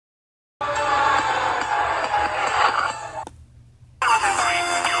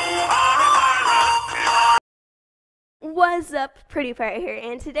What's up, Pretty Pirate here,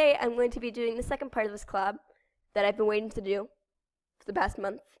 and today I'm going to be doing the second part of this collab that I've been waiting to do for the past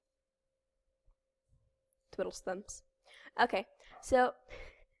month. Twiddle thumbs. Okay, so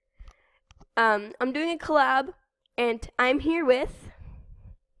I'm doing a collab, and I'm here with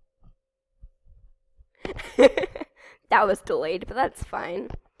that was delayed, but that's fine.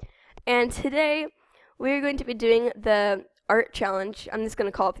 And today we're going to be doing the art challenge. I'm just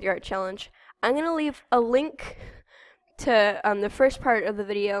going to call it the art challenge. I'm going to leave a link to the first part of the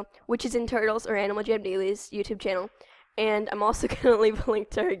video, which is in Turtles or Animal Jam Daily's YouTube channel, and I'm also going to leave a link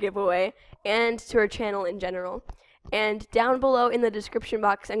to her giveaway and to her channel in general. And down below in the description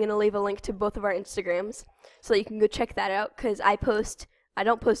box, I'm going to leave a link to both of our Instagrams, so you can go check that out, because I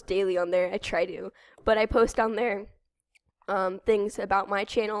don't post daily on there, I try to, but I post on there things about my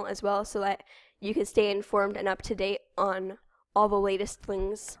channel as well, so that you can stay informed and up to date on all the latest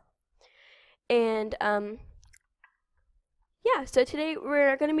things. And yeah, so today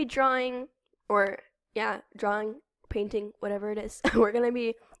we're going to be drawing, painting, whatever it is. We're going to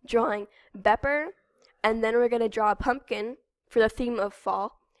be drawing Bepper, and then we're going to draw a pumpkin for the theme of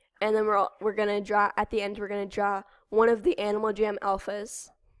fall, and then we're going to draw, at the end, we're going to draw one of the Animal Jam alphas.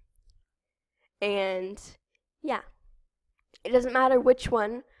 And yeah, it doesn't matter which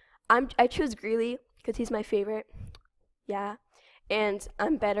one. I chose Greeley because he's my favorite. Yeah, and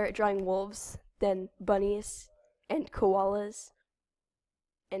I'm better at drawing wolves than bunnies and koalas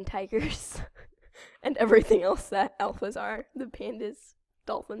and tigers and everything else that alphas are, the pandas,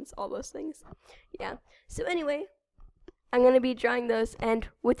 dolphins, all those things. Yeah, so anyway, I'm going to be drawing those, and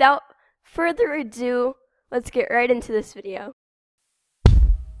without further ado, let's get right into this video.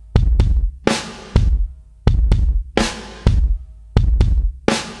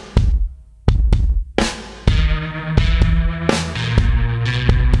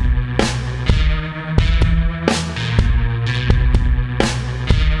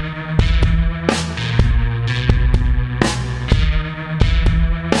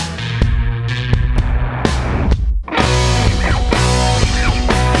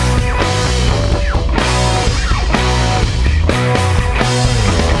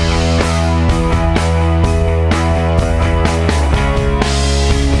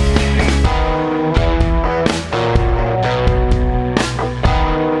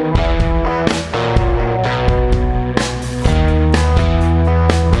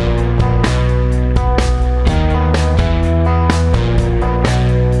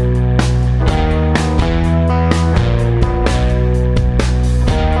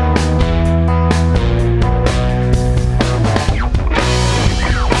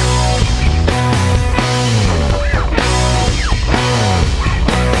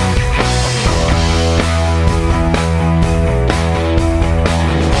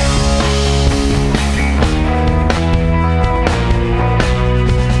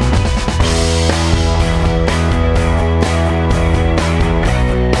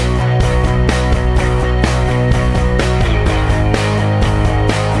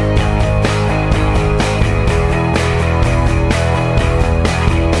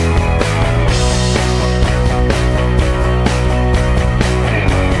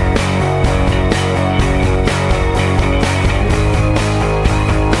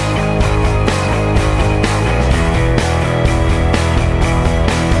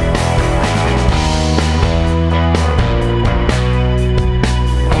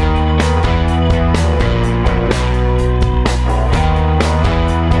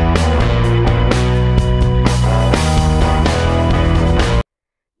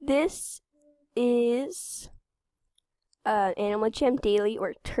 This is Animal Jam Daily,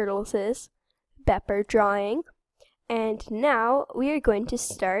 or Turtles' Bepper drawing, and now we are going to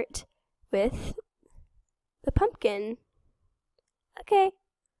start with the pumpkin. Okay,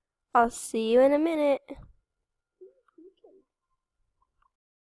 I'll see you in a minute.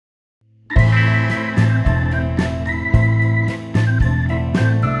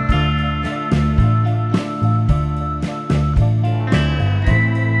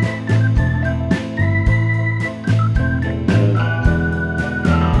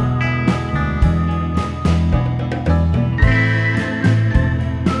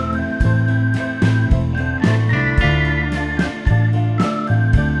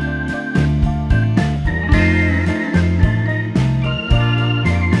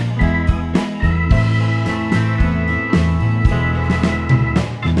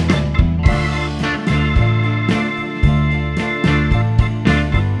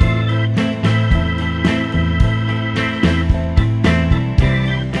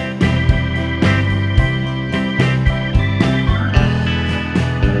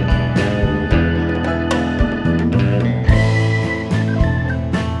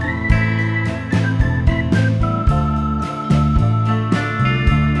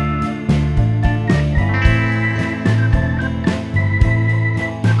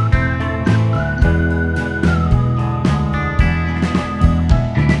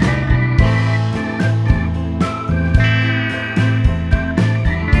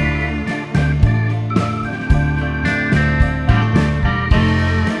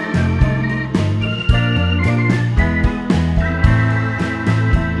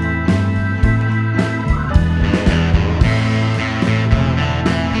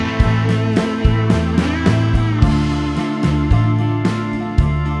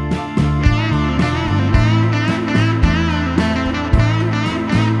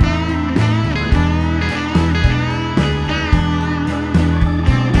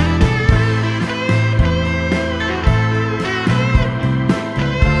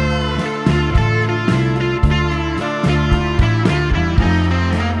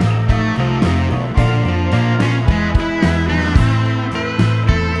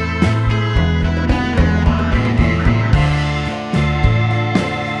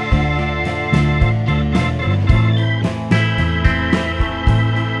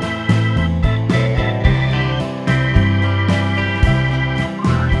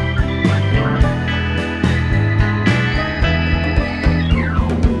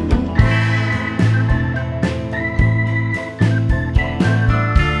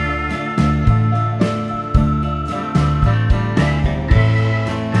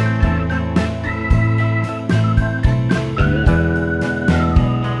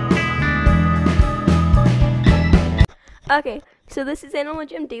 Okay, so this is Animal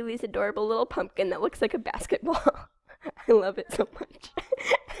Jam Daily's adorable little pumpkin that looks like a basketball. I love it so much.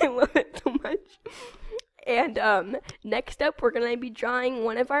 I love it so much. And next up, we're gonna be drawing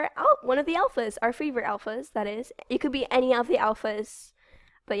one of the alphas, our favorite alphas. That is, it could be any of the alphas.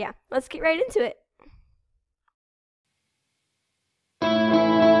 But yeah, let's get right into it.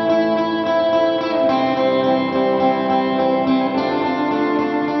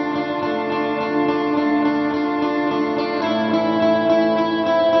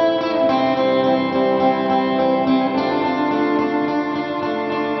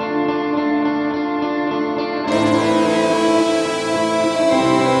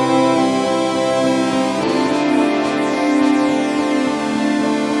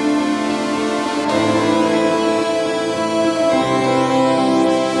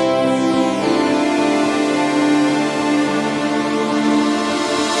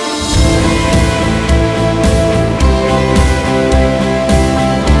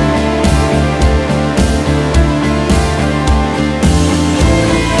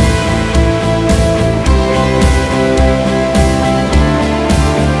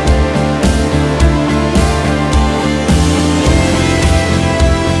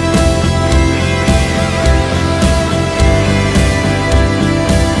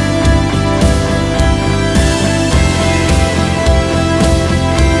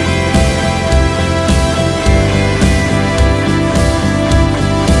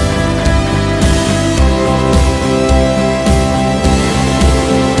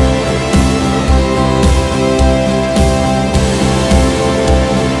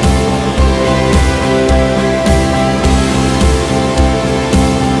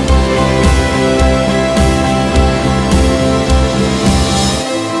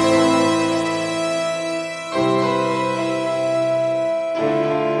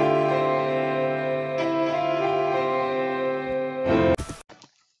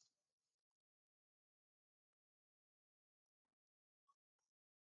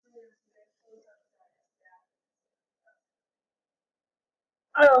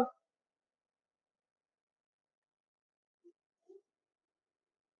 Oh,